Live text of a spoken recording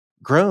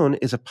Grown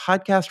is a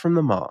podcast from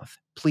the Moth.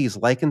 Please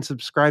like and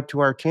subscribe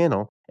to our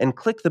channel and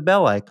click the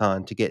bell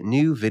icon to get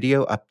new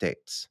video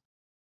updates.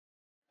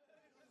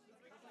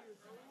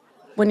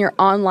 When you're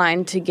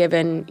online to give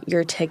in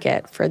your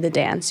ticket for the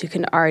dance, you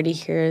can already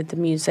hear the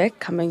music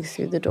coming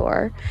through the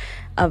door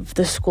of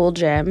the school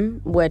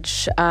gym,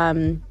 which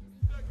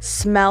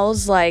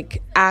smells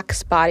like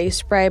Axe body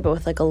spray, but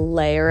with like a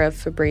layer of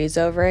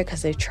Febreze over it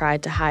because they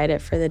tried to hide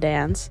it for the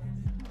dance.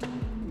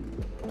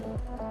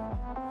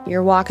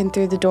 You're walking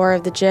through the door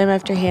of the gym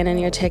after handing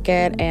your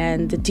ticket,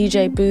 and the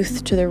DJ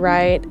booth to the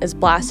right is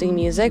blasting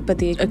music, but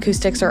the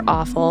acoustics are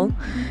awful,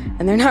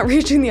 and they're not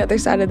reaching the other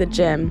side of the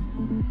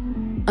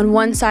gym. On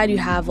one side, you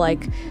have,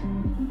 like,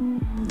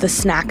 the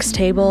snacks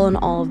table, and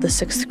all of the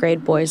 6th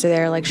grade boys are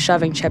there, like,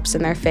 shoving chips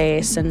in their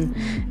face and,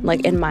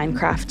 like, in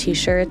Minecraft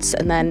t-shirts.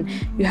 And then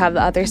you have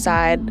the other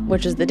side,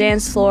 which is the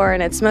dance floor,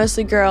 and it's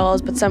mostly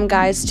girls, but some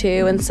guys,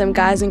 too, and some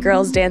guys and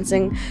girls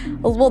dancing.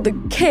 Well, the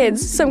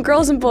kids, some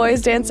girls and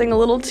boys dancing a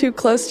little too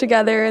close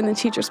together, and the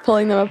teacher's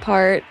pulling them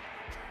apart.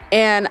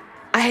 And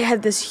I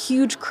had this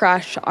huge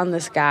crush on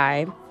this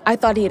guy. I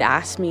thought he'd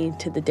asked me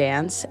to the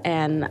dance,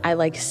 and I,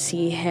 like,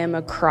 see him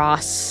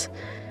across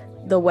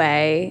the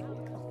way.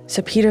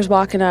 So Peter's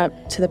walking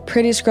up to the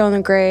prettiest girl in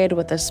the grade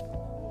with this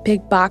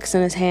big box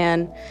in his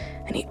hand,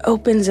 and he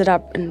opens it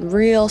up and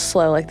real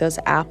slow, like those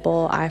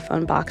Apple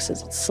iPhone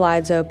boxes. It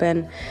slides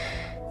open,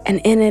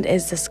 and in it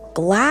is this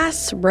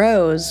glass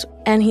rose,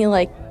 and he,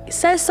 like,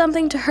 says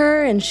something to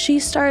her, and she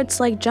starts,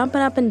 like,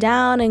 jumping up and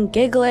down and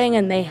giggling,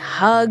 and they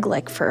hug,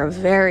 like, for a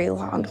very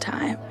long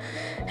time.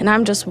 And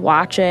I'm just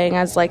watching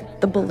as, like,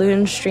 the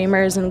balloon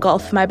streamers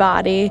engulf my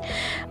body.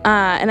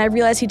 And I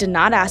realized he did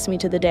not ask me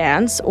to the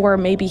dance, or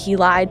maybe he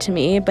lied to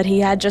me, but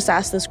he had just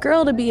asked this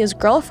girl to be his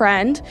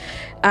girlfriend,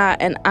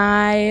 and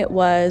I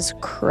was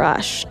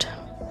crushed.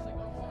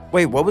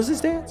 Wait, what was this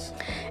dance?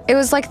 It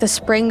was like the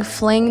spring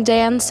fling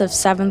dance of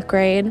 7th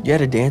grade. You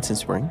had a dance in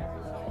spring?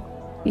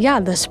 Yeah,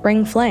 the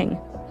spring fling.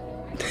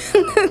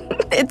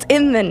 It's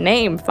in the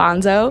name,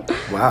 Fonzo.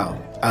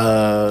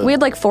 Wow. We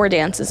had like 4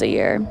 dances a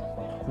year.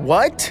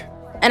 What?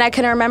 And I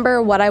can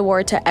remember what I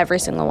wore to every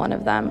single one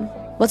of them.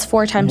 What's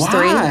 4 times 3?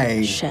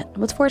 Why? Shit.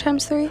 What's 4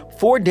 times 3?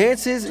 4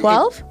 dances?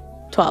 12?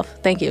 12.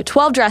 Thank you.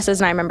 12 dresses,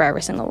 and I remember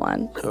every single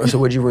one. So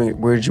where'd you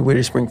wear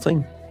to spring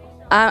fling?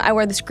 I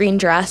wore this green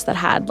dress that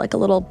had like a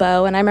little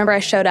bow, and I remember I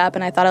showed up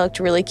and I thought I looked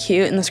really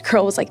cute, and this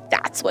girl was like,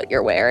 "That's what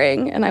you're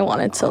wearing," and I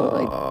wanted to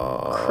like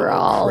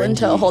crawl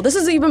into a hole. This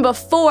is even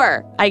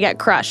before I get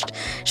crushed.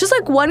 It's just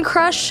like one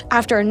crush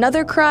after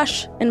another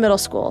crush in middle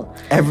school.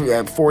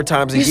 Every 4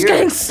 times a year. Just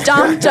getting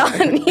stomped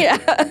on, yeah,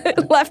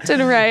 left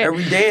and right.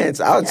 Every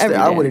dance.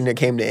 I wouldn't have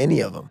came to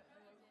any of them.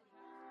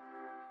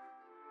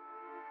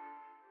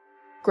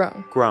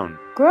 Grown. Grown.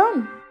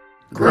 Grown.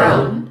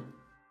 Grown.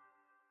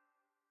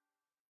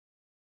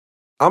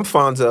 I'm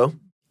Fonzo.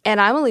 And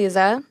I'm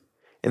Aleeza.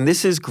 And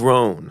this is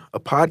Grown, a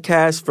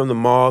podcast from the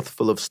Moth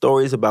full of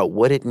stories about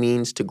what it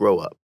means to grow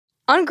up.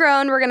 On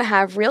Grown, we're going to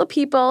have real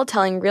people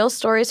telling real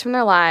stories from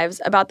their lives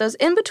about those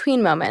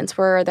in-between moments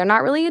where they're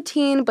not really a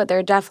teen, but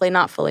they're definitely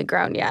not fully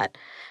grown yet.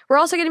 We're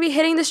also going to be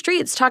hitting the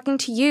streets, talking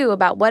to you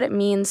about what it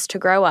means to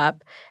grow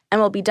up,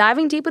 and we'll be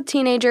diving deep with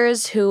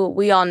teenagers who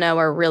we all know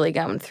are really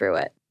going through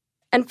it.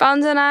 And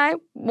Fonzo and I,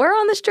 we're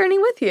on this journey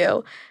with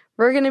you.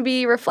 We're going to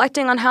be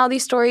reflecting on how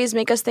these stories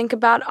make us think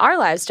about our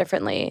lives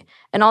differently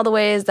and all the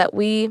ways that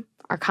we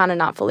are kind of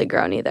not fully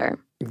grown either.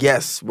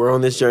 Yes, we're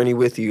on this journey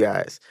with you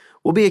guys.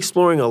 We'll be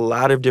exploring a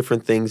lot of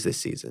different things this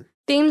season.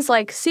 Themes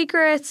like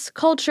secrets,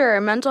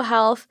 culture, mental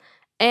health,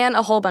 and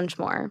a whole bunch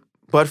more.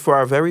 But for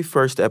our very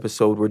first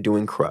episode, we're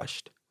doing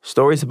Crushed.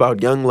 Stories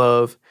about young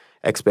love,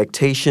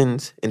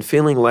 expectations, and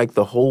feeling like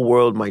the whole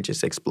world might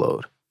just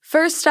explode.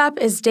 First up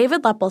is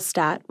David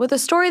Lepelstat with a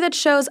story that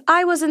shows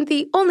I wasn't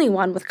the only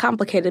one with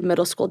complicated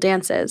middle school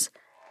dances.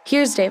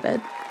 Here's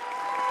David.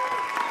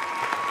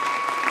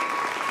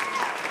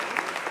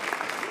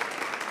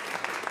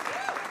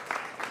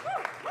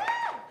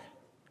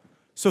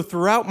 So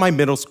throughout my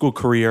middle school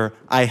career,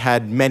 I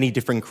had many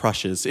different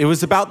crushes. It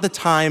was about the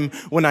time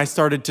when I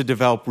started to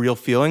develop real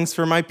feelings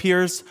for my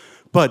peers,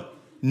 but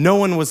no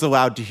one was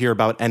allowed to hear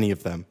about any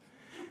of them.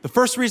 The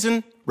first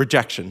reason,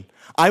 rejection.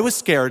 I was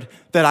scared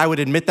that I would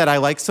admit that I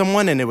liked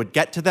someone and it would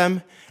get to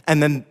them,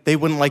 and then they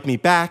wouldn't like me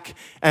back,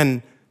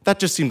 and that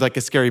just seemed like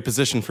a scary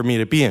position for me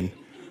to be in.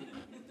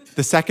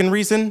 The second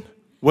reason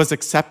was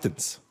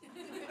acceptance.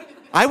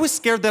 I was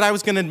scared that I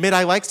was gonna admit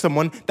I liked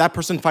someone, that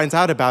person finds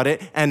out about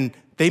it, and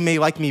they may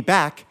like me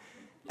back,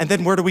 and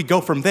then where do we go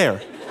from there?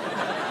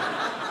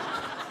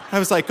 I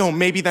was like, oh,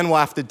 maybe then we'll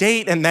have to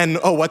date, and then,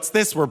 oh, what's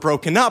this? We're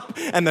broken up,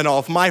 and then all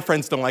of my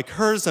friends don't like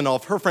hers, and all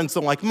of her friends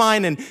don't like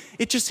mine, and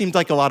it just seemed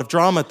like a lot of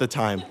drama at the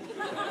time.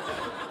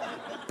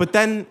 But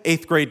then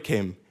 8th grade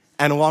came,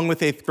 and along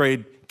with 8th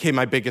grade came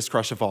my biggest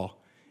crush of all.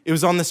 It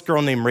was on this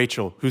girl named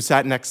Rachel, who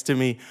sat next to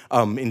me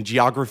in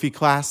geography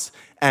class,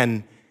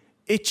 and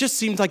it just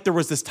seemed like there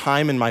was this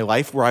time in my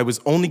life where I was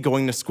only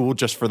going to school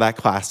just for that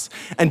class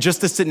and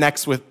just to sit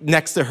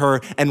next to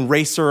her and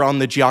race her on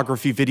the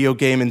geography video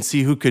game and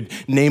see who could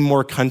name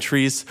more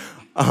countries.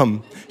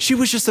 She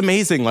was just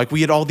amazing. Like,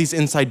 we had all these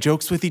inside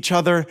jokes with each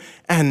other,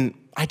 and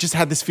I just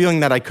had this feeling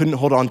that I couldn't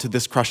hold on to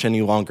this crush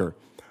any longer.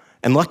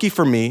 And lucky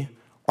for me,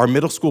 our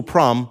middle school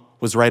prom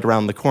was right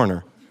around the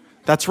corner.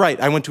 That's right,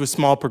 I went to a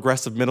small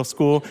progressive middle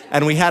school,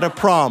 and we had a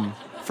prom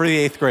for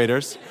the 8th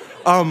graders.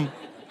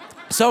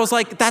 So I was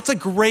like, that's a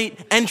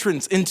great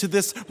entrance into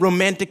this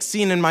romantic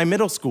scene in my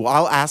middle school.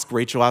 I'll ask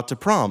Rachel out to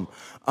prom.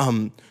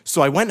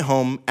 So I went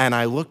home and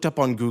I looked up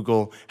on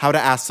Google how to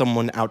ask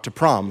someone out to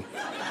prom.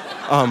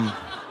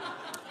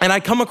 And I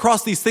come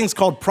across these things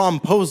called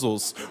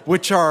promposals,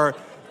 which are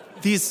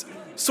these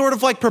sort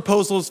of like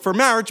proposals for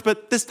marriage,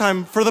 but this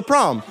time for the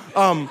prom.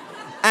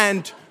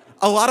 And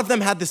a lot of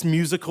them had this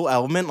musical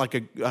element,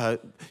 like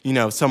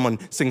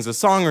someone sings a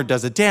song or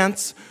does a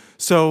dance.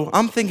 So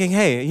I'm thinking,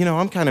 hey,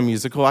 I'm kind of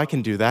musical, I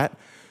can do that.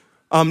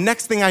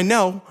 Next thing I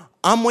know,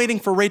 I'm waiting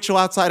for Rachel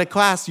outside of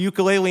class,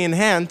 ukulele in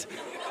hand,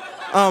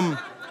 and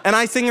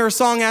I sing her a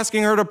song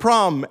asking her to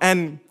prom,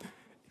 and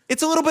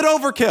it's a little bit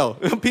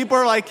overkill. People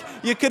are like,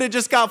 you could have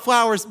just got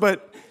flowers,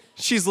 but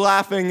she's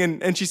laughing,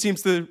 and she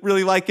seems to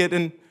really like it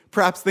and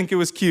perhaps think it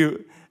was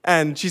cute,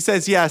 and she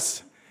says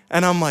yes,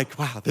 and I'm like,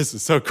 wow, this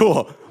is so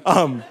cool.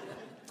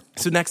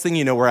 So next thing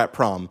you know, we're at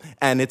prom,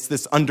 and it's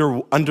this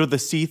under the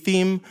sea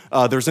theme.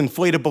 There's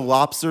inflatable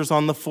lobsters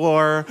on the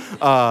floor.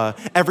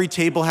 Every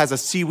table has a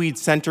seaweed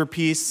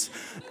centerpiece.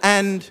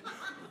 And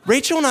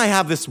Rachel and I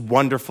have this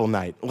wonderful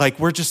night. Like,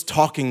 we're just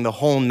talking the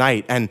whole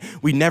night, and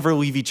we never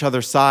leave each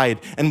other's side.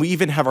 And we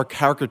even have our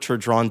caricature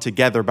drawn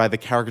together by the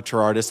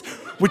caricature artist,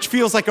 which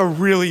feels like a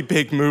really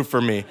big move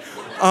for me.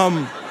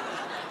 And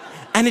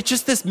it's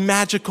just this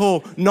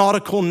magical,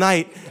 nautical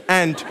night.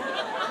 And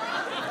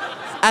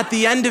at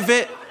the end of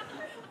it,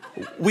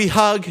 we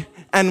hug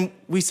and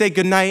we say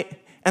goodnight,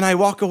 and I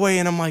walk away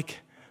and I'm like,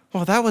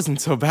 well, that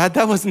wasn't so bad.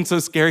 That wasn't so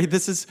scary.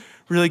 This is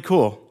really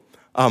cool.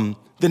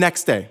 The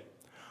next day,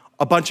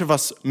 a bunch of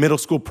us middle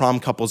school prom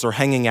couples are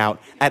hanging out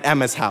at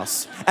Emma's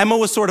house. Emma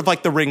was sort of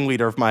like the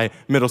ringleader of my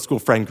middle school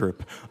friend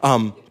group.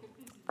 And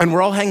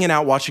we're all hanging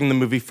out watching the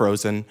movie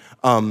Frozen,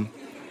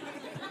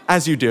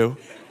 as you do.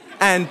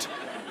 And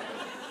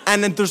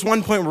then there's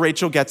one point where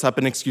Rachel gets up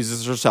and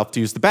excuses herself to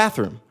use the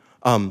bathroom.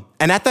 And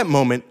at that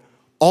moment,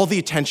 all the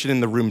attention in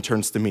the room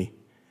turns to me.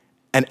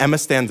 And Emma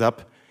stands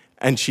up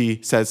and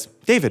she says,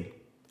 David,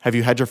 have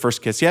you had your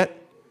first kiss yet?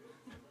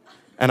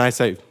 And I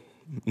say,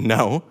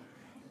 no.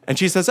 And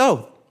she says,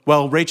 oh,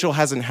 well, Rachel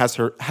hasn't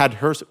had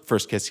her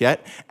first kiss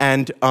yet.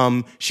 And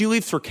she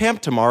leaves for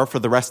camp tomorrow for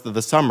the rest of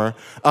the summer.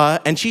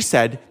 And she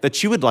said that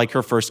she would like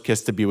her first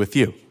kiss to be with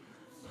you.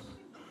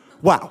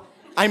 Wow.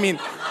 I mean,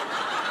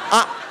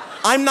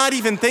 I'm not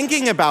even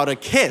thinking about a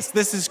kiss.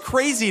 This is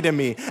crazy to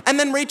me. And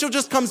then Rachel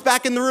just comes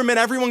back in the room and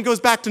everyone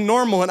goes back to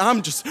normal and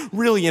I'm just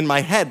really in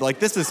my head. Like,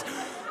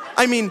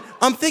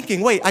 I'm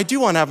thinking, wait, I do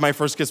want to have my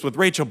first kiss with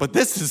Rachel, but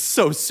this is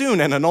so soon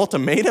and an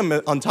ultimatum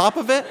on top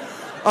of it.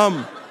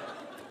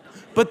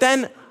 But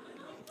then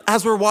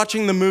as we're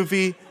watching the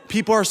movie,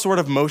 people are sort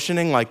of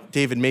motioning like,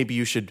 David, maybe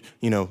you should,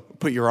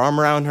 put your arm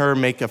around her,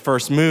 make a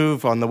first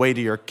move on the way to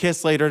your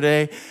kiss later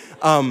today.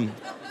 And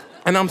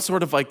I'm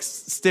sort of like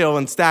still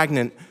and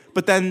stagnant.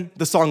 But then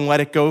the song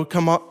Let It Go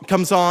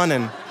comes on,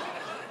 and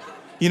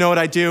you know what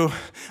I do?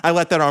 I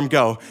let that arm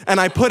go. And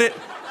I put it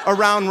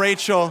around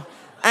Rachel,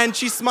 and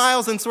she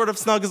smiles and sort of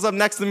snuggles up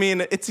next to me,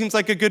 and it seems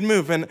like a good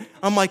move. And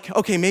I'm like,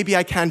 okay, maybe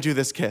I can do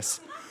this kiss.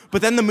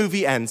 But then the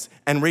movie ends,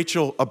 and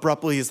Rachel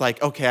abruptly is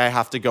like, okay, I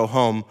have to go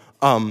home.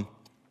 And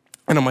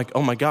I'm like,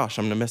 oh my gosh,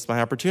 I'm gonna miss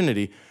my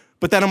opportunity.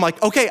 But then I'm like,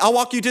 okay, I'll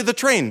walk you to the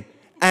train.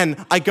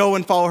 And I go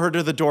and follow her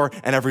to the door,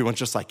 and everyone's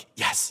just like,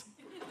 yes,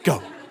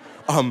 go.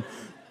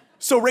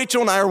 So Rachel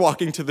and I are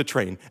walking to the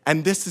train,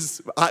 and this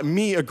is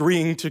me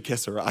agreeing to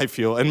kiss her, I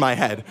feel, in my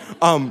head.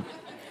 And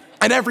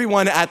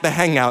everyone at the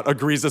hangout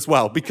agrees as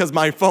well, because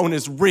my phone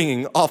is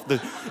ringing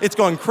it's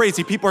going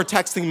crazy. People are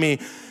texting me,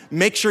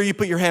 make sure you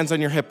put your hands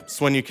on your hips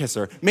when you kiss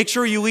her. Make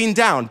sure you lean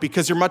down,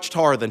 because you're much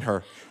taller than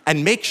her.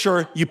 And make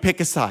sure you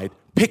pick a side.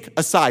 Pick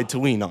a side to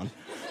lean on.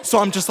 So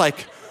I'm just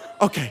like,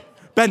 okay,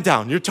 bend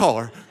down, you're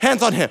taller.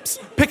 Hands on hips,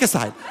 pick a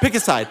side, pick a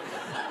side.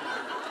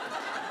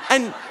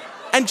 And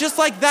just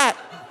like that,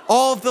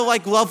 all of the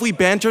lovely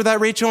banter that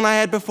Rachel and I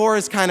had before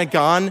is kind of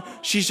gone.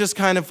 She's just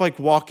kind of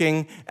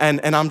walking,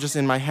 and I'm just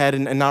in my head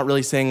and not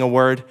really saying a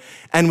word.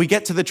 And we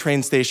get to the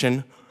train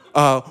station.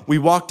 We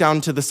walk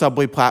down to the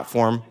subway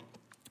platform,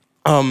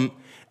 and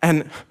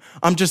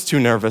I'm just too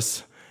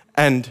nervous.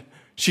 And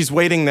she's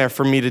waiting there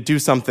for me to do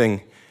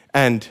something,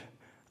 and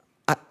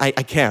I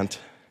can't.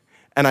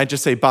 And I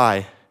just say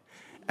bye.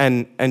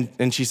 And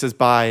she says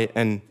bye,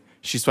 and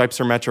she swipes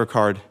her Metro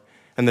card,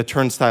 and the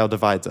turnstile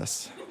divides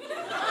us.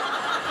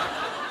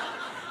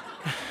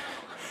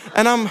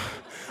 And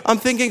I'm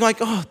thinking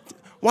oh,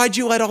 why'd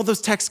you let all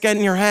those texts get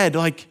in your head?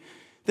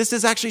 This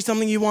is actually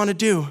something you want to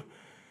do.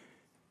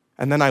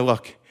 And then I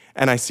look,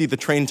 and I see the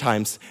train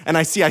times, and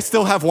I see I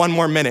still have 1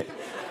 more minute.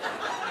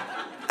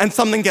 and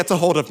something gets a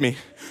hold of me.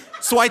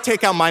 So I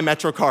take out my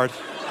Metro card.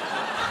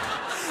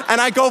 And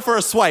I go for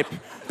a swipe,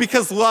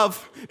 because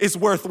love is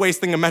worth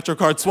wasting a Metro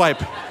card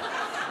swipe.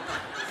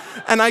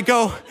 And I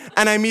go,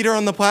 and I meet her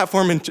on the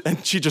platform,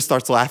 and she just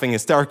starts laughing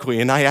hysterically.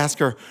 And I ask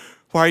her,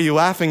 why are you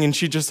laughing? And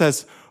she just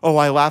says, oh,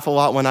 I laugh a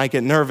lot when I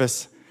get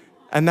nervous.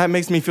 And that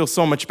makes me feel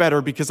so much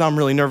better because I'm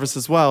really nervous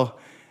as well.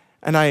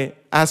 And I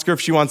ask her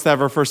if she wants to have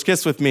her first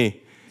kiss with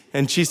me.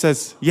 And she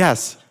says,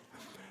 yes.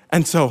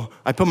 And so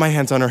I put my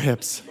hands on her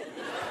hips.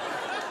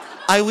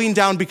 I lean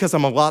down because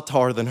I'm a lot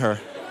taller than her.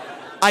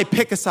 I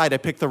pick a side, I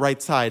pick the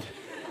right side.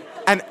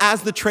 And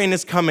as the train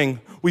is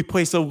coming, we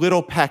place a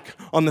little peck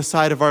on the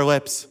side of our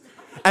lips.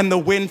 And the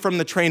wind from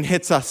the train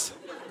hits us.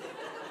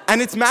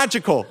 And it's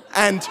magical.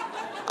 And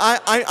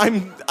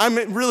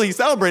I'm really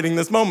celebrating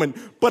this moment,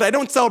 but I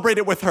don't celebrate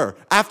it with her.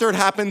 After it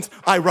happens,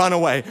 I run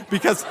away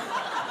because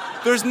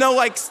there's no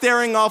like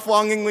staring off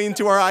longingly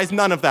into our eyes,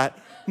 none of that.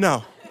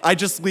 No, I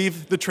just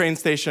leave the train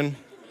station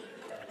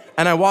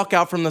and I walk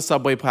out from the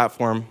subway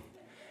platform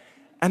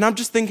and I'm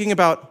just thinking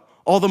about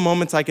all the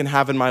moments I can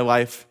have in my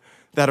life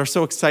that are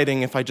so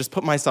exciting if I just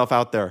put myself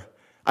out there.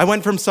 I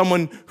went from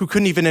someone who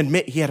couldn't even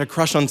admit he had a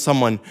crush on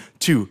someone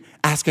to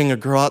asking a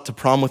girl out to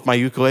prom with my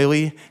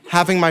ukulele,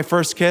 having my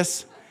first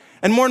kiss,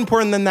 and more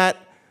important than that,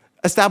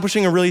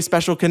 establishing a really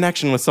special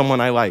connection with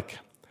someone I like.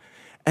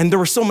 And there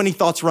were so many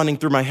thoughts running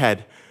through my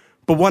head,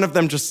 but one of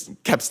them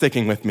just kept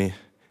sticking with me.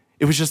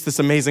 It was just this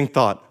amazing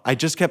thought. I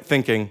just kept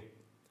thinking,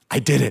 I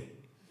did it.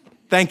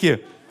 Thank you.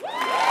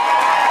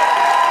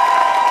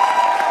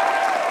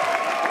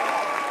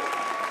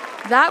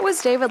 That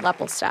was David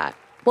Lepelstat.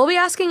 We'll be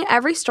asking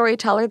every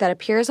storyteller that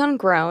appears on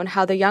Grown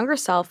how their younger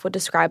self would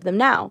describe them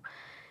now.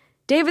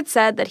 David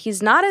said that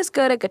he's not as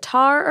good at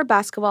guitar or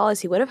basketball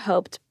as he would have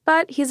hoped,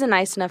 but he's a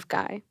nice enough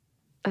guy.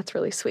 That's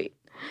really sweet.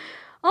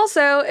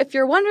 Also, if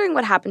you're wondering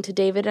what happened to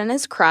David and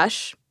his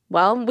crush,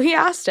 well, we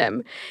asked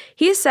him.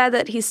 He said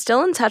that he's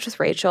still in touch with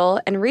Rachel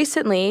and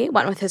recently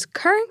went with his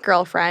current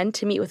girlfriend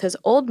to meet with his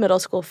old middle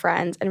school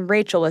friends, and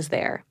Rachel was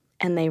there,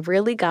 and they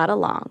really got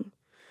along.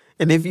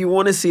 And if you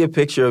want to see a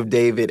picture of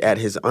David at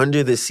his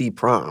Under the Sea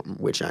prom,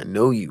 which I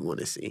know you want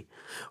to see,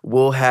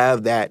 we'll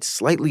have that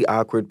slightly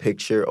awkward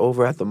picture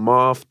over at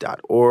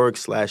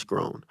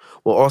themoth.org/grown.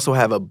 We'll also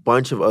have a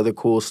bunch of other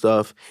cool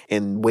stuff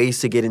and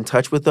ways to get in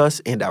touch with us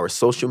and our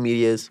social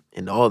medias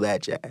and all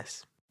that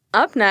jazz.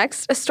 Up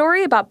next, a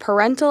story about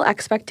parental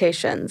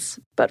expectations.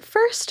 But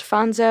first,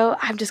 Fonzo,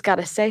 I've just got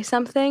to say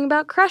something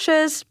about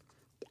crushes.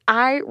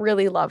 I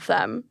really love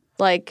them.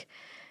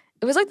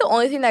 It was the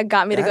only thing that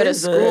got me to go to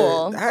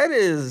school. That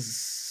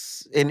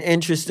is an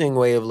interesting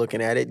way of looking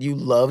at it. You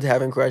loved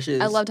having crushes?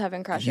 I loved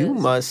having crushes. You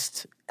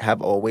must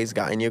have always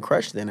gotten your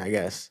crush then, I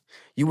guess.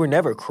 You were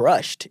never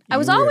crushed. I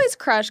was always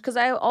crushed because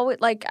I always,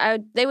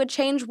 they would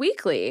change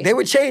weekly. They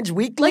would change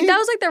weekly? That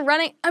was the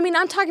running. I mean,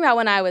 I'm talking about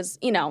when I was,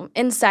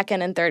 in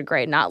second and third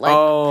grade, not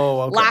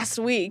okay. last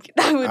week.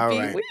 That would be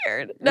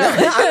weird. No.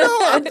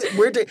 I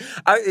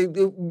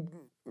know.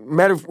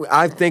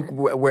 I think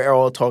we're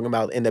all talking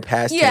about in the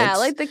past tense.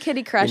 Yeah, the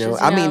kitty crushes.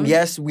 I mean,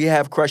 yes, we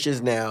have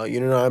crushes now. You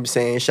know what I'm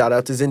saying? Shout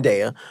out to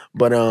Zendaya.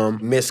 But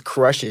Miss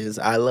Crushes,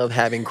 I love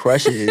having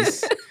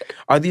crushes.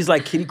 Are these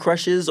kitty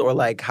crushes or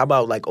how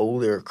about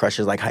older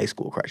crushes, high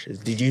school crushes?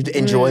 Did you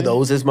enjoy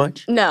those as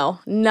much? No,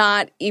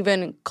 not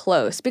even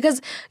close.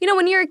 Because,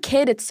 when you're a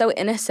kid, it's so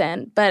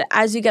innocent. But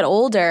as you get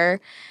older,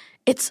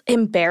 it's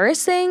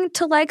embarrassing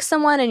to like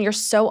someone and you're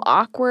so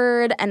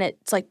awkward and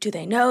it's do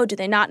they know? Do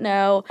they not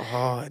know?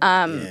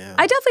 Yeah.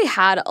 I definitely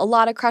had a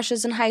lot of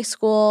crushes in high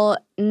school.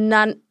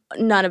 None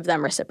of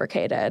them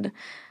reciprocated.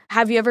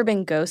 Have you ever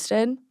been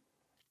ghosted?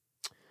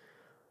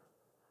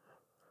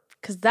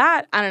 Because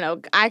that, I don't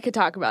know, I could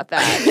talk about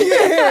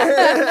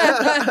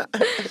that.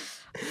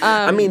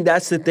 I mean,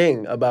 that's the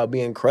thing about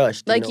being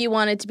crushed. You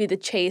wanted to be the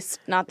chased,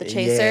 not the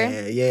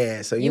chaser?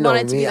 Yeah. So, you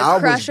wanted to be the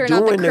crusher,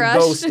 not the crush? I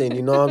was doing the ghosting,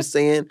 you know what I'm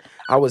saying?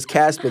 I was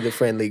Casper the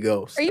friendly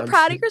ghost. Are you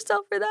proud of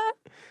yourself for that?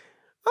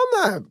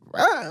 I'm not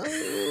proud.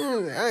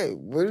 I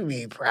wouldn't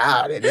be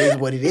proud. It is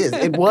what it is.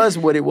 It was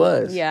what it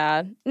was.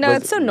 Yeah. No,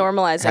 it's so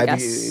normalized, I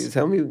guess.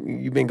 Tell me,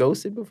 you've been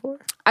ghosted before?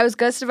 I was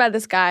ghosted by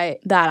this guy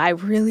that I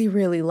really,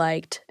 really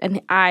liked,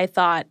 and I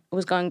thought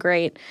was going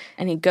great,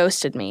 and he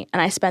ghosted me.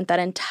 And I spent that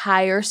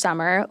entire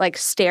summer,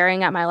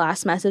 staring at my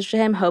last message to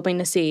him, hoping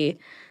to see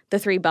the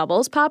 3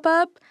 bubbles pop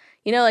up.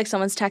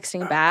 Someone's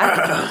texting back.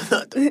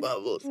 The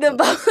bubbles. The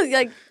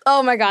bubbles,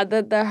 oh my God,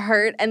 the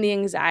hurt and the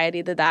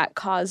anxiety that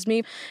caused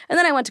me. And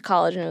then I went to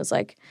college and it was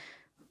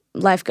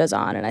life goes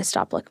on and I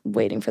stopped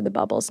waiting for the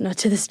bubbles. No,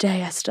 to this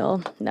day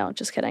no,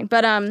 just kidding.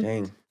 But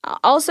Dang.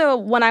 Also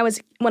when I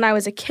was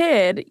a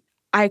kid,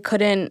 I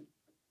couldn't,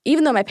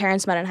 even though my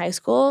parents met in high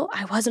school,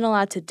 I wasn't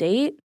allowed to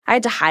date. I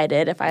had to hide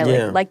it if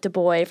I liked a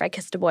boy, if I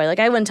kissed a boy.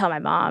 I wouldn't tell my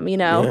mom,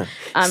 Yeah.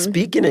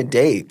 Speaking of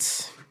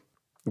dates,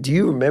 do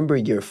you remember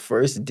your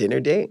first dinner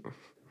date?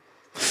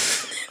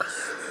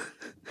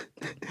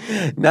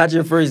 Not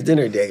your first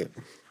dinner date,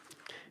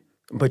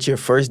 but your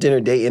first dinner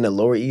date in the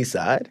Lower East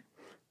Side?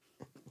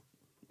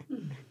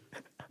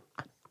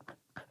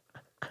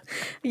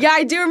 Yeah,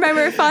 I do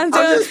remember Fonzo.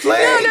 I'm just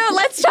playing. No,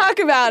 let's talk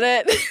about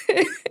it.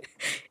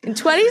 In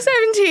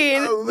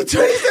 2017.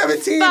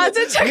 2017.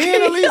 Fonzo took Me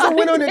and me Aleeza on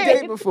went on a date.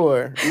 date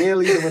before.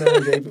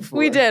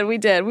 We did.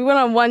 We went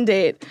on one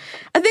date.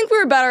 I think we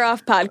were better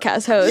off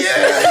podcast hosts.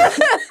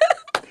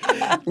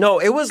 Yeah. No,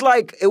 it was a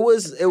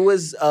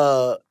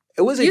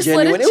You slid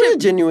genuine. It was a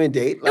genuine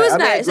date. It was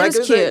nice. It was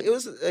cute. It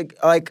was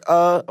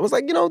I was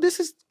like,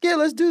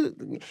 let's do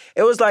it.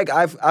 It was like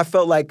I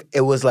felt like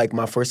it was like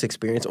my first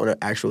experience on an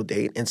actual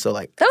date, and so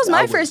like That was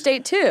my first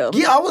date too.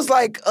 Yeah, I was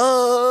like,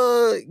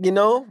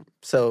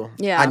 so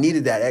Yeah. I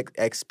needed that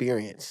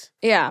experience.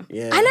 Yeah.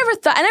 Yeah.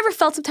 I never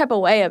felt some type of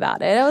way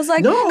about it. I was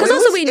like, No, because it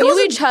also was- we it knew was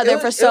a- each other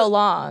it- for so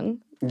long.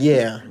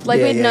 Yeah.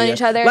 Like, we'd known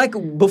each other. Like,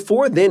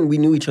 before then, we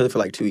knew each other for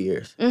like 2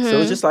 years. So it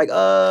was just like,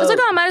 I was like,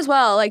 oh, I might as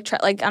well. Like,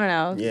 I don't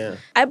know. Yeah.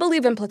 I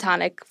believe in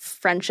platonic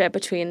friendship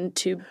between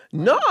two.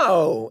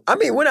 No. I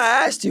mean, when I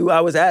asked you,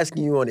 I was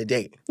asking you on a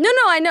date. No,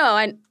 I know.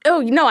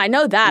 I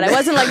know that. I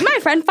wasn't like, my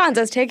friend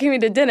Fonzo's taking me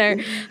to dinner.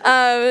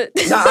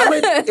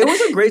 It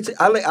was a great,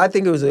 I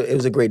think it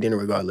was a great dinner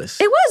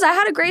regardless. It was. I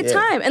had a great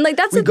time. And like,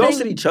 that's We the thing.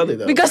 ghosted each other,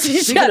 though. We ghosted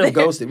each Speaking other. of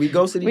ghosted, we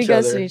ghosted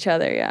each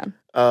other. Yeah.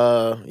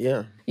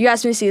 Yeah. You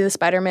asked me to see the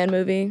Spider-Man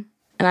movie,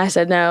 and I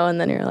said no,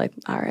 and then you're like,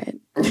 all right.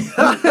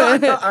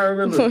 I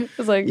remember. It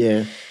was like,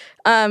 Yeah.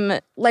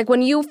 like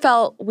when you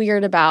felt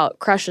weird about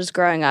crushes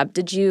growing up,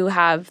 did you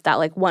have that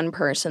like one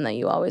person that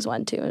you always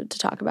went to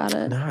talk about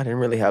it? No, I didn't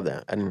really have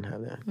that. I didn't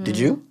have that. Did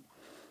you?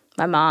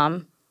 My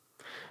mom.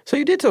 So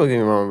you did talk to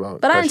your mom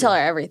about But I didn't crushes. tell her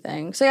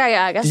everything. So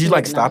yeah, I guess. Did you she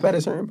like didn't stop know. at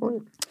a certain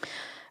point?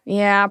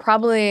 Yeah,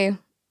 probably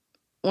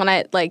when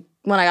I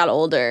got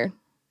older.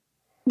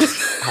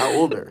 How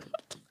older?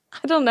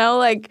 I don't know,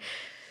 like,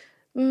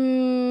 I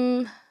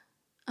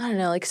don't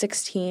know, like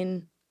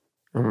 16.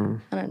 Mm-hmm.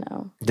 I don't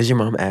know. Does your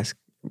mom ask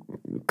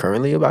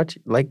currently about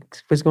you, like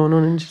what's going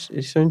on in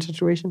certain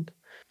situations?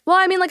 Well,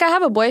 I mean, like I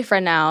have a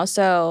boyfriend now,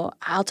 so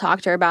I'll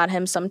talk to her about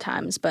him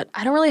sometimes, but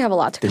I don't really have a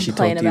lot to Does she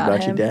complain talk to you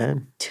about him. your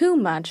dad? Too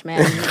much,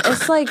 man.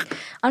 It's like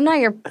I'm not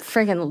your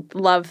freaking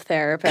love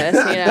therapist,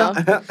 you know.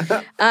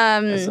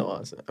 That's so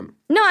awesome.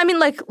 No, I mean,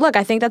 like, look,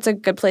 I think that's a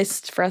good place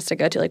for us to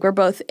go to. Like, we're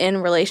both in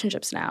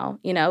relationships now.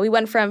 You know, we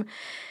went from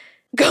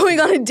going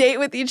on a date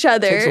with each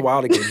other. It takes a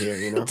while to get here,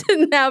 you know.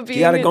 To now being.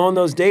 You got to go on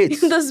those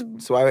dates. Those-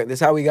 That's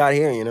how we got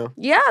here, you know.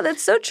 Yeah,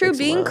 that's so true. Takes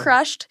a Being while.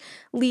 crushed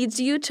leads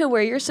you to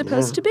where you're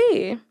supposed to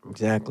be.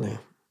 Exactly.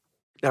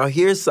 Now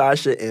here's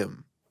Sasha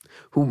Im,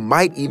 who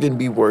might even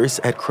be worse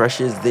at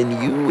crushes than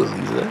you,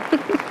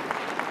 Aleeza.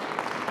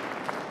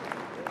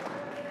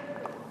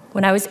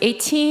 When I was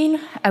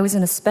 18, I was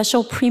in a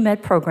special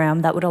pre-med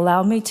program that would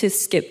allow me to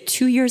skip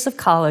 2 years of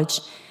college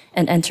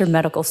and enter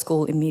medical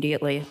school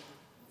immediately.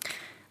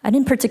 I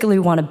didn't particularly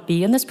want to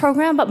be in this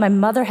program, but my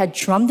mother had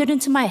drummed it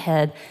into my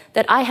head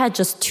that I had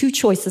just 2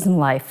 choices in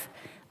life.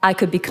 I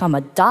could become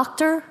a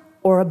doctor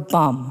or a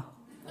bum.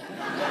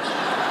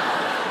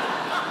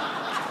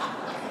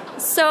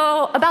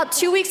 So about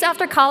 2 weeks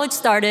after college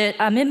started,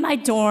 I'm in my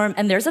dorm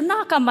and there's a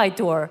knock on my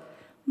door.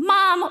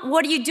 Mom,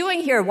 what are you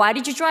doing here? Why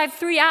did you drive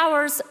 3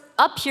 hours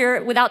up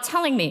here without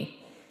telling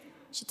me?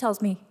 She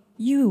tells me,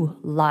 you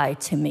lied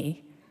to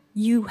me.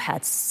 You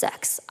had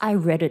sex. I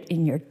read it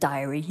in your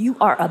diary. You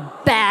are a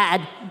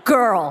bad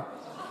girl.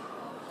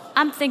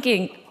 I'm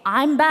thinking,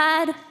 I'm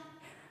bad?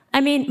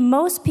 I mean,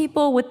 most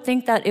people would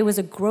think that it was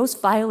a gross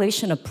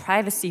violation of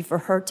privacy for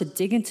her to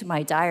dig into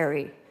my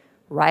diary,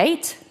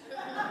 right?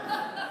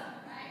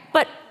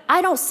 But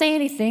I don't say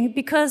anything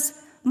because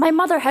my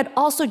mother had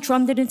also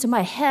drummed it into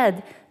my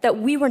head that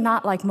we were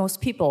not like most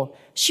people.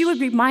 She would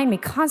remind me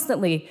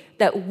constantly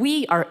that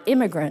we are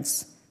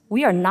immigrants.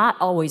 We are not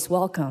always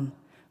welcome.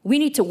 We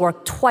need to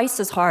work twice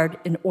as hard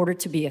in order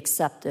to be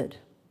accepted.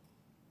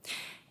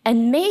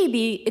 And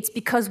maybe it's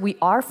because we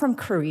are from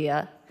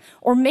Korea,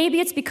 or maybe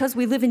it's because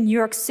we live in New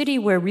York City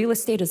where real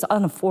estate is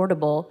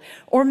unaffordable,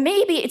 or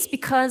maybe it's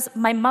because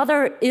my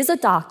mother is a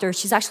doctor,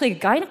 she's actually a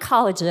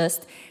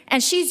gynecologist,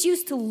 and she's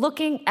used to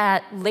looking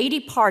at lady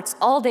parts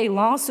all day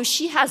long, so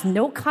she has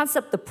no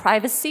concept of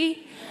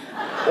privacy.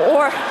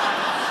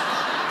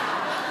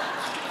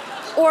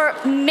 Or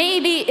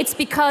maybe it's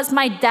because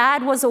my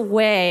dad was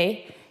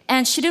away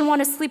and she didn't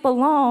want to sleep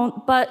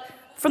alone, but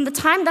from the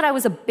time that I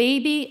was a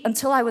baby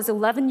until I was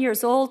 11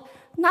 years old,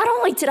 not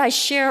only did I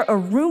share a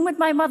room with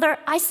my mother,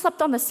 I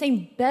slept on the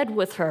same bed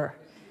with her.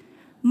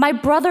 My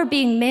brother,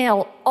 being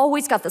male,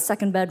 always got the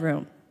second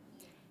bedroom.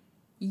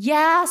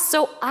 Yeah,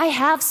 so I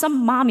have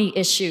some mommy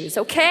issues,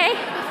 okay?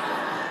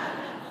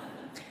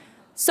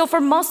 So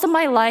for most of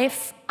my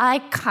life, I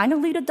kind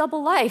of lead a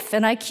double life,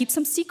 and I keep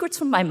some secrets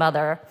from my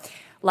mother.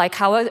 Like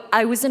how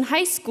I was in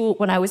high school.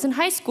 When I was in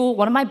high school,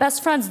 one of my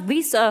best friends,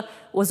 Lisa,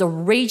 was a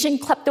raging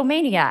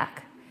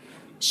kleptomaniac.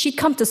 She'd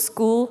come to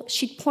school,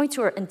 she'd point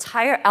to her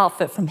entire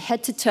outfit from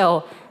head to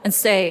toe and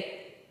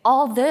say,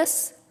 all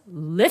this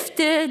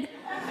lifted.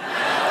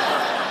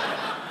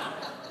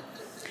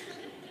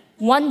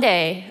 One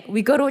day,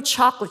 we go to a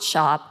chocolate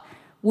shop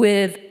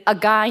with a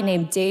guy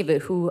named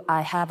David, who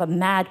I have a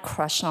mad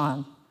crush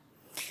on.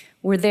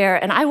 We're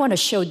there, and I want to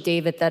show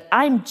David that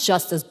I'm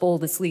just as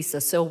bold as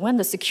Lisa. So when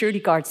the security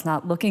guard's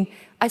not looking,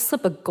 I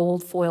slip a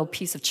gold foil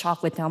piece of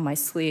chocolate down my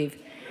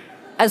sleeve.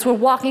 As we're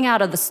walking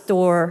out of the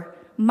store,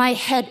 my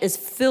head is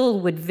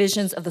filled with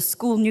visions of the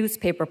school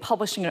newspaper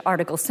publishing an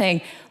article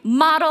saying,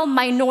 "Model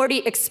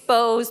minority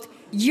exposed,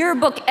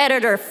 yearbook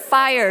editor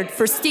fired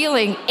for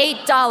stealing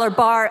 $8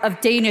 bar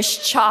of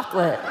Danish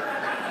chocolate."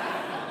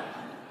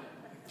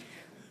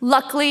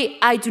 Luckily,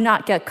 I do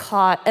not get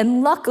caught,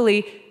 and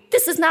luckily,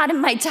 this is not in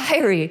my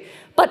diary.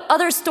 But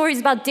other stories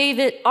about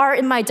David are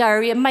in my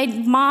diary, and my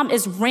mom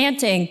is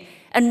ranting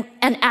and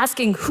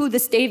asking who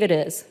this David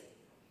is.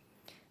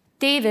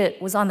 David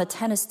was on the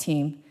tennis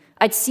team.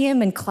 I'd see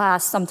him in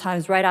class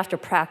sometimes right after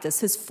practice,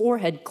 his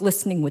forehead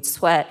glistening with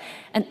sweat,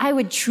 and I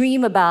would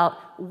dream about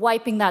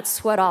wiping that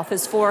sweat off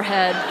his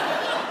forehead.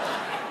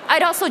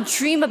 I'd also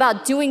dream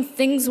about doing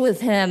things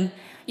with him,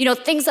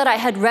 things that I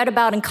had read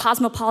about in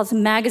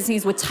cosmopolitan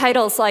magazines with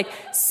titles like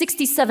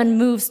 67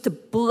 Moves to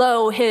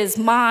Blow His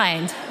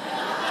Mind.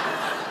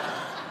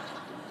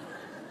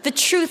 The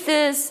truth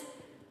is,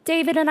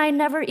 David and I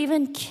never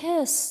even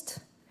kissed.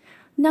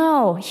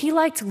 No, he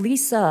liked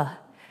Lisa.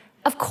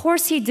 Of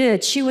course he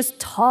did. She was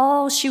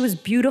tall, she was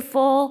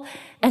beautiful,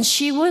 and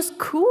she was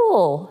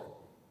cool.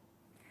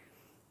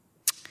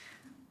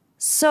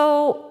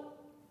 So,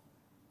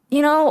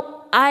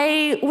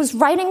 I was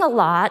writing a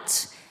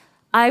lot.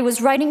 I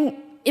was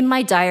writing in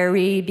my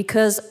diary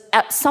because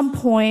at some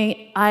point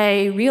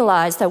I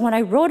realized that when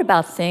I wrote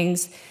about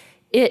things,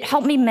 it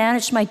helped me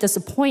manage my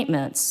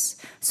disappointments.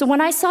 So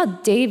when I saw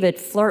David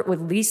flirt with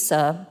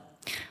Lisa,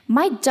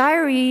 my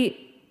diary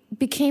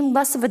became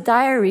less of a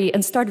diary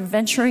and started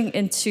venturing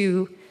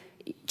into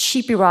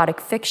cheap erotic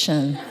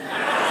fiction.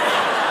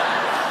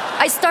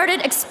 I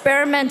started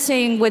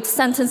experimenting with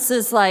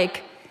sentences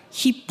like,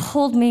 "He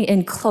pulled me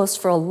in close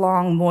for a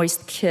long,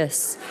 moist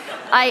kiss.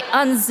 I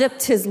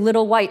unzipped his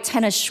little white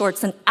tennis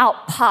shorts and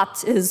out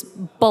popped his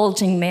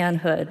bulging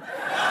manhood."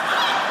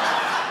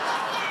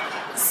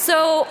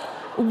 So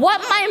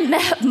what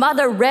my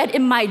mother read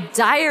in my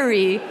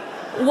diary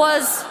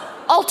was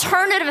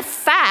alternative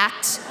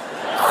fact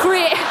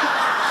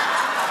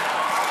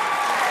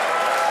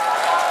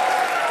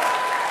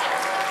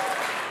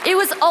It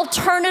was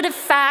alternative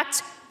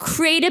fact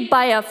created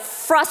by a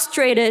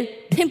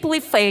frustrated,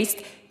 pimply-faced,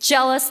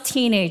 jealous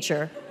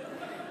teenager.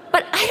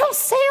 But I don't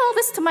say all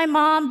this to my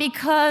mom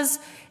because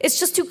it's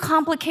just too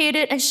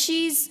complicated, and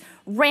she's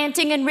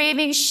ranting and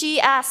raving. She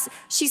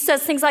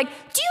says things like,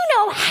 "Do you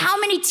know how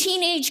many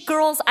teenage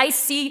girls I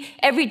see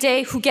every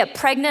day who get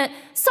pregnant?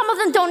 Some of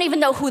them don't even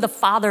know who the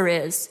father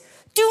is.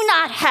 Do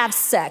not have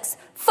sex.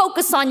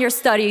 Focus on your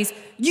studies.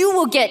 You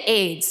will get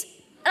AIDS."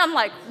 And I'm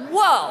like,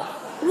 whoa.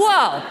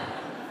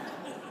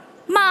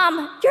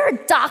 Mom, you're a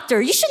doctor.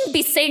 You shouldn't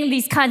be saying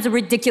these kinds of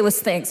ridiculous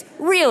things.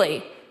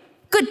 Really.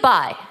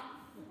 Goodbye.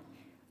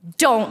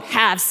 Don't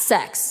have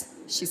sex,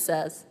 she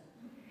says.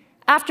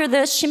 After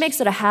this, she makes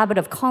it a habit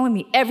of calling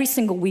me every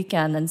single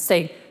weekend and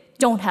saying,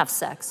 "Don't have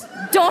sex.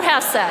 Don't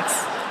have sex."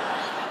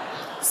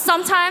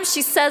 Sometimes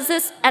she says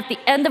this at the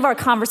end of our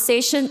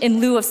conversation in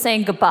lieu of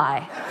saying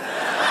goodbye.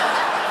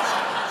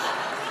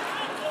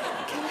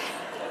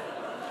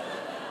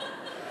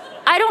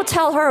 I don't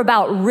tell her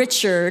about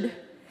Richard,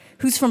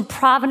 who's from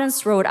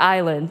Providence, Rhode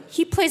Island.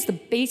 He plays the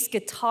bass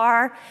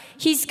guitar.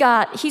 He's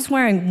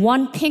wearing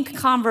one pink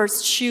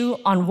Converse shoe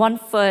on one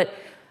foot,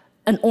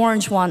 an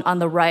orange one on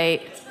the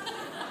right.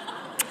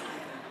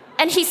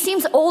 And he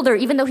seems older,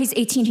 even though he's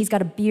 18, he's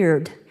got a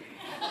beard.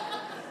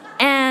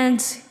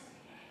 And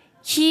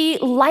he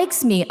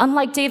likes me.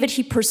 Unlike David,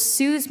 he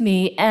pursues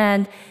me,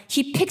 and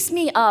he picks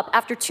me up.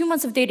 After 2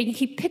 months of dating,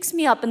 he picks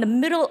me up in the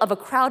middle of a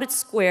crowded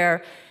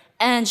square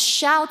and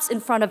shouts in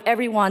front of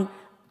everyone,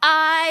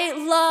 "I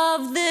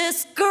love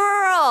this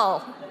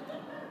girl."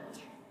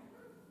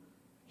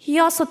 He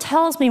also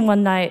tells me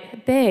one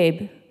night,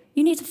 "Babe,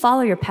 you need to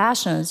follow your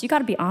passions. You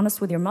gotta be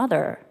honest with your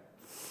mother."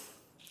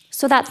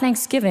 So that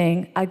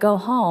Thanksgiving, I go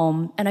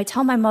home and I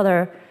tell my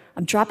mother,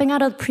 "I'm dropping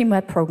out of the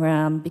pre-med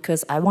program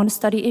because I want to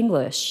study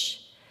English."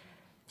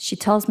 She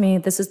tells me,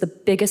 "This is the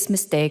biggest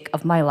mistake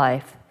of my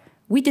life.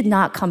 We did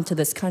not come to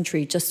this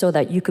country just so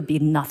that you could be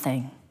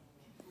nothing."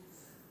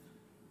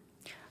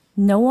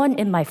 No one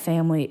in my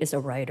family is a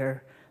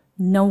writer.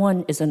 No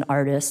one is an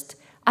artist.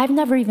 I've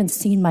never even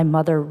seen my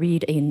mother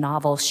read a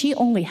novel. She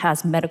only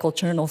has medical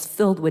journals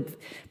filled with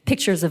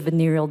pictures of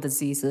venereal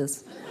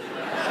diseases.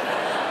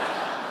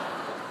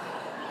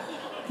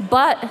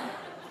 But,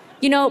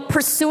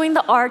 pursuing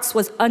the arts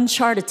was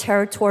uncharted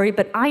territory,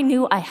 but I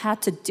knew I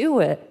had to do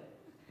it.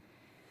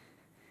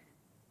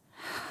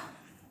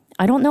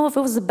 I don't know if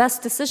it was the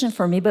best decision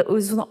for me, but it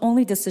was the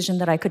only decision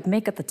that I could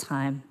make at the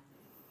time.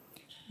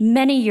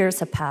 Many years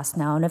have passed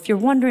now, and if you're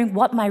wondering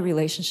what my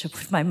relationship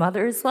with my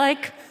mother is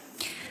like,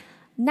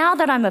 now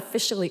that I'm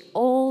officially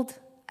old,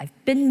 I've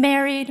been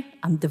married,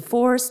 I'm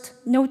divorced,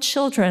 no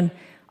children,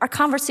 our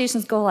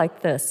conversations go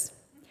like this.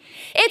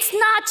 "It's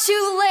not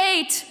too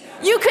late.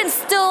 You can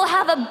still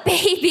have a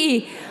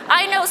baby.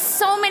 I know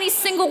so many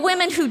single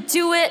women who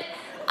do it.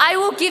 I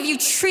will give you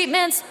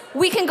treatments.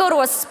 We can go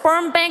to a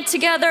sperm bank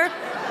together.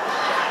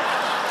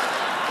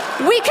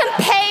 We can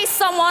pay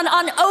someone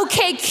on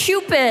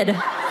OkCupid.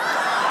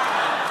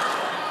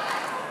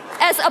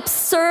 As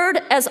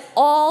absurd as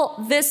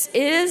all this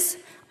is,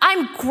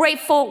 I'm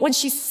grateful when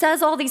she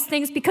says all these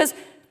things because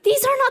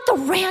these are not the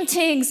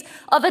rantings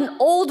of an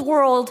old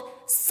world,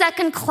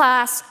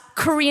 second-class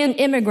Korean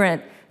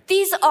immigrant.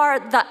 These are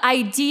the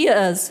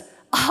ideas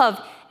of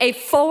a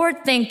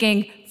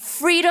forward-thinking,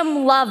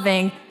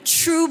 freedom-loving,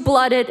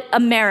 true-blooded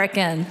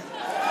American.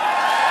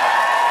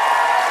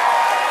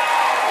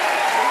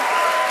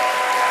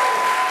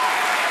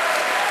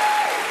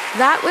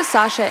 That was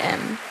Sasha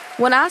Im.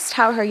 When asked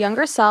how her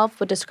younger self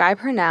would describe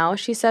her now,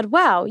 she said,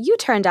 "Wow, you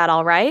turned out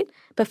all right,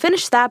 but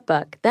finish that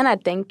book, then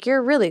I'd think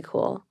you're really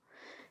cool."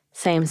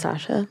 Same,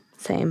 Sasha,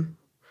 same.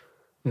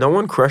 No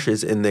one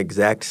crushes in the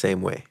exact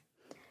same way.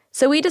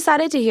 So we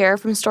decided to hear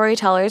from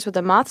storytellers with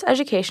the Moth's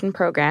education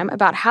program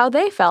about how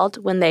they felt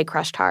when they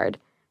crushed hard.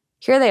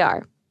 Here they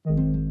are.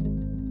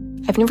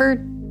 I've never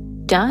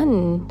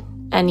done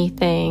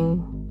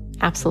anything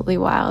absolutely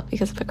wild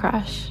because of a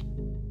crush.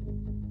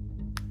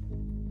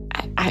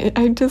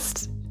 I'm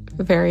just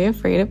very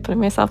afraid of putting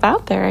myself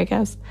out there, I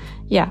guess.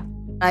 Yeah.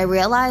 I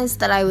realized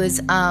that I was,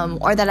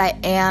 or that I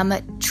am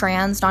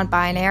trans,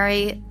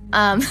 non-binary.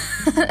 And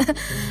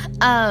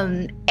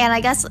I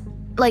guess,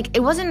 like,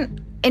 it wasn't,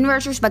 in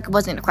retrospect, it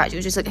wasn't a crush. It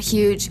was just, like, a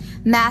huge,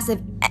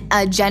 massive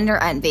gender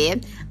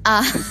envy.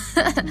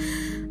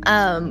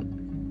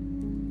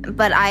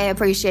 But I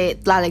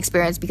appreciate that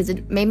experience because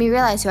it made me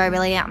realize who I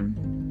really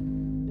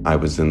am. I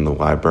was in the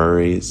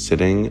library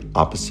sitting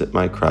opposite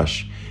my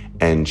crush,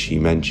 and she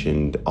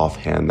mentioned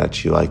offhand that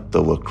she liked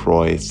the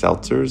LaCroix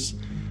seltzers,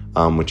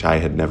 which I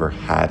had never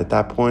had at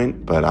that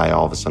point. But I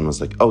all of a sudden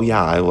was like, oh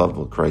yeah, I love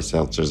LaCroix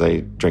seltzers.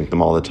 I drink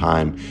them all the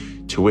time.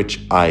 To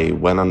which I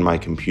went on my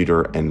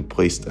computer and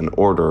placed an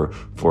order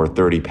for a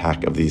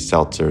 30-pack of these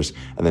seltzers.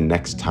 And the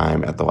next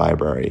time at the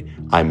library,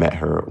 I met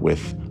her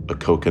with a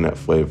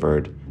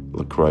coconut-flavored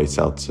LaCroix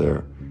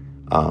seltzer.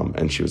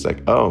 And she was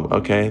like, oh,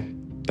 okay,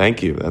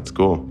 thank you, that's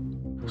cool.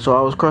 So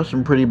I was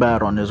crushing pretty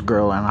bad on this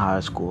girl in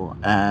high school,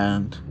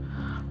 and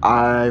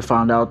I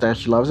found out that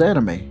she loves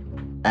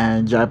anime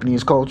and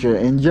Japanese culture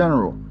in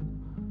general.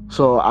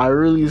 So I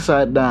really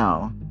sat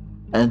down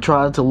and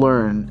tried to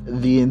learn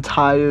the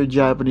entire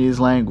Japanese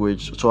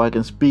language so I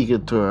can speak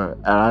it to her,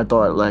 and I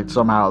thought like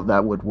somehow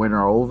that would win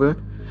her over.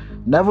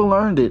 Never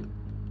learned it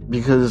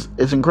because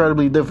it's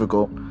incredibly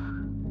difficult,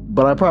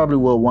 but I probably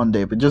will one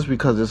day, but just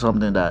because it's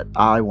something that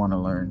I want to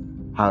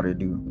learn how to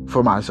do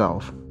for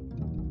myself.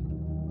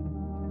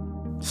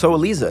 So,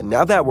 Aleeza,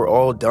 now that we're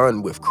all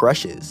done with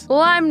crushes... Well,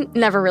 I'm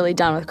never really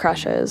done with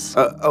crushes.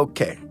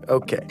 Okay.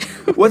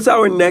 What's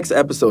our next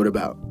episode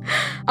about?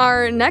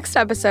 Our next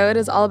episode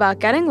is all about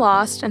getting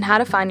lost and how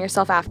to find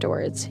yourself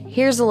afterwards.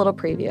 Here's a little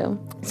preview.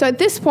 So at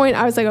this point,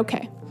 I was like,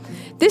 okay,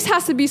 this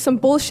has to be some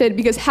bullshit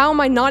because how am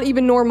I not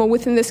even normal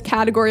within this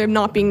category of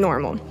not being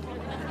normal?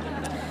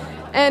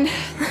 And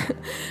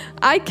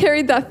I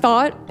carried that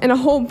thought and a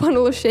whole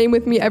bundle of shame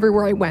with me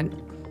everywhere I went.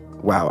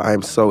 Wow,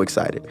 I'm so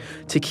excited.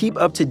 To keep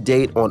up to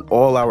date on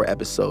all our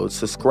episodes,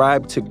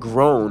 subscribe to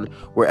Grown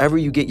wherever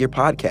you get your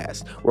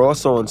podcast. We're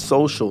also on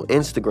social,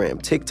 Instagram,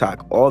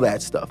 TikTok, all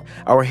that stuff.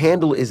 Our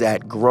handle is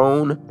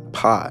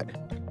 @GrownPod.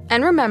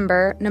 And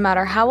remember, no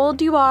matter how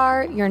old you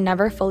are, you're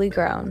never fully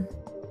grown.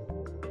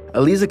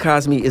 Aleeza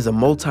Kazmi is a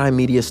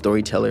multimedia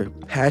storyteller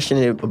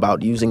passionate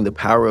about using the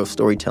power of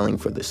storytelling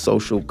for the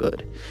social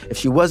good. If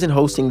she wasn't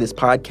hosting this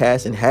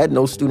podcast and had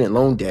no student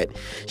loan debt,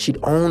 she'd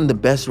own the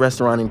best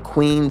restaurant in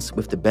Queens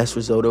with the best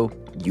risotto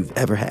you've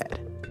ever had.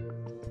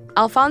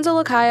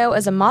 Fonzo Lacayo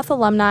is a Moth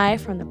alumni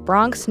from the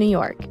Bronx, New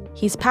York.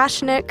 He's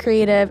passionate,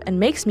 creative, and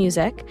makes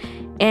music.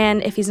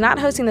 And if he's not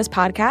hosting this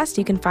podcast,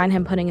 you can find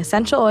him putting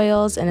essential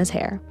oils in his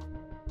hair.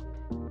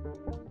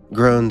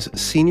 Grown's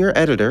senior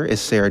editor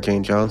is Sarah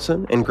Jane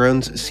Johnson, and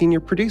Grown's senior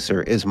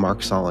producer is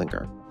Mark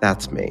Solinger.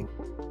 That's me.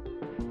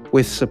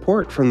 With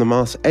support from the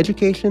Moth's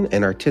education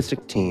and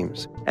artistic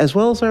teams, as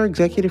well as our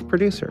executive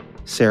producer,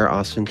 Sarah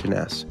Austin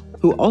Janess,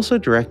 who also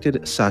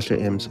directed Sasha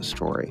Im's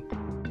story.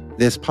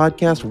 This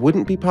podcast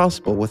wouldn't be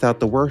possible without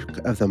the work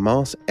of the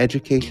Moth's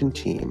education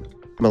team,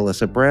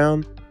 Melissa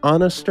Brown,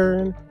 Anna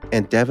Stern,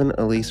 and Devin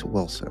Elise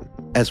Wilson,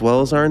 as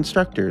well as our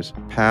instructors,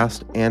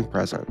 past and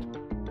present.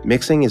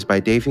 Mixing is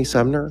by Davey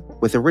Sumner,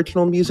 with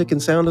original music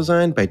and sound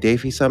design by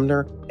Davey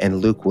Sumner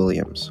and Luke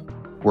Williams.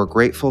 We're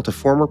grateful to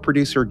former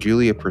producer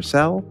Julia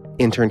Purcell,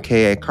 intern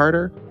K.A.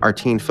 Carter, our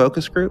teen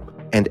focus group,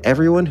 and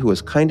everyone who was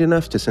kind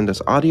enough to send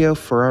us audio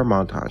for our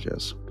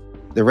montages.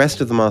 The rest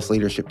of the Moth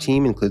leadership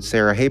team includes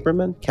Sarah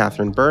Haberman,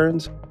 Catherine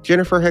Burns,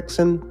 Jennifer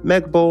Hickson,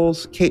 Meg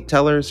Bowles, Kate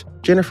Tellers,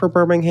 Jennifer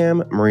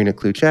Birmingham, Marina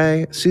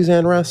Kluche,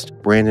 Suzanne Rust,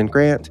 Brandon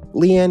Grant,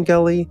 Leanne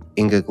Gully,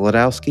 Inga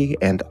Gladowski,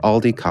 and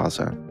Aldi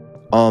Kaza.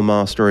 All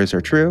Moth stories are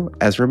true,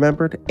 as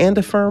remembered and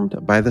affirmed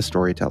by the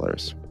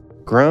storytellers.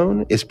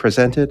 Grown is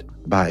presented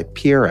by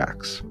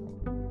PRX.